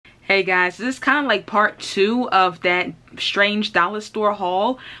Hey guys, this is kind of like part 2 of that strange dollar store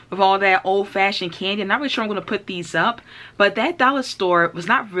haul with all that old-fashioned candy. I'm not really sure I'm going to put these up, but that dollar store was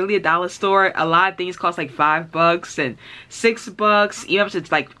not really a dollar store. A lot of things cost like $5 and $6, even up to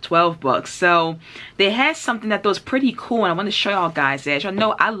like $12. So they had something that was pretty cool, and I want to show y'all guys that. As y'all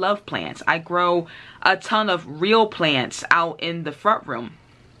know, I love plants. I grow a ton of real plants out in the front room.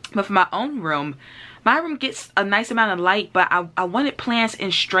 But for my own room, my room gets a nice amount of light, but I wanted plants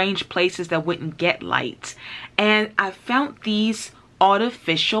in strange places that wouldn't get light. And I found these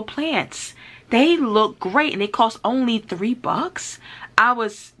artificial plants. They look great and they cost only $3. I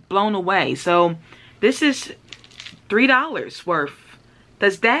was blown away. So this is $3 worth.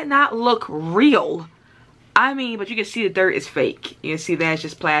 Does that not look real? I mean, but you can see the dirt is fake. You can see that it's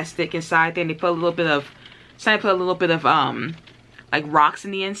just plastic inside there, and they put a little bit of, like rocks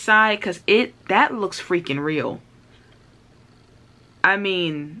in the inside, because that looks freaking real. I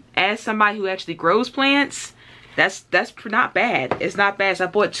mean, as somebody who actually grows plants, that's not bad. It's not bad. So I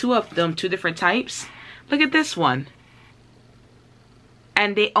bought 2 of them, 2 different types. Look at this one.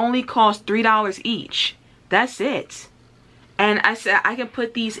 And they only cost $3 each. That's it. And I said I can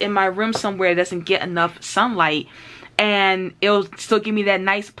put these in my room somewhere that doesn't get enough sunlight, and it'll still give me that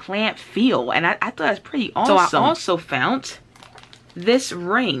nice plant feel. And I thought that's pretty awesome. So I also found this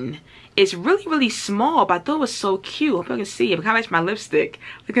ring. It's really small, but I thought it was so cute. I hope you can see it. It kind of matches my lipstick.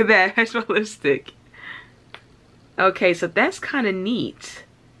 Look at that. It matches my lipstick. Okay, so that's kind of neat.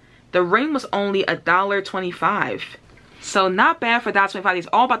 The ring was only $1.25. So not bad for $1.25. It's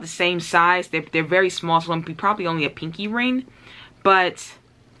all about the same size. They're very small, so it'll be probably only a pinky ring. But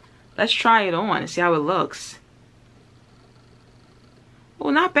let's try it on and see how it looks. Oh,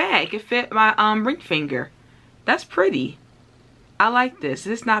 not bad. It can fit my ring finger. That's pretty. I like this.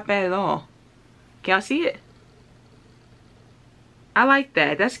 This is not bad at all. Can y'all see it? I like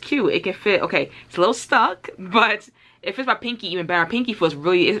that. That's cute. It can fit. Okay, it's a little stuck, but it fits my pinky even better. My pinky feels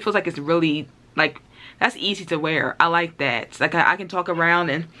really, it feels like it's really, like, that's easy to wear. I like that. It's like I can talk around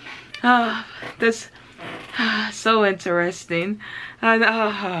and, that's so interesting.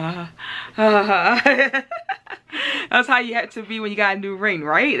 That's how you have to be when you got a new ring,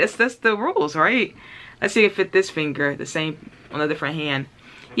 right? That's the rules, right? Let's see if it fit this finger the same on a different hand.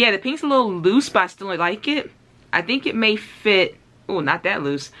 Yeah, the pink's a little loose, but I still like it. I think it may fit. Oh, not that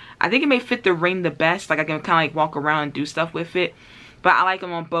loose. I think it may fit the ring the best. Like I can kind of like walk around and do stuff with it. But I like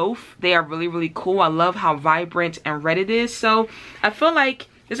them on both. They are really cool. I love how vibrant and red it is. So I feel like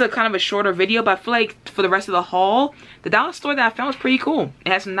this is kind of a shorter video, but I feel like for the rest of the haul, the dollar store that I found was pretty cool.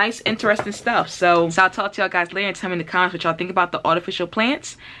 It has some nice, interesting stuff. So I'll talk to y'all guys later and tell me in the comments what y'all think about the artificial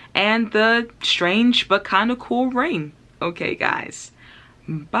plants and the strange but kind of cool ring. Okay, guys.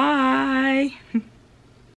 Bye.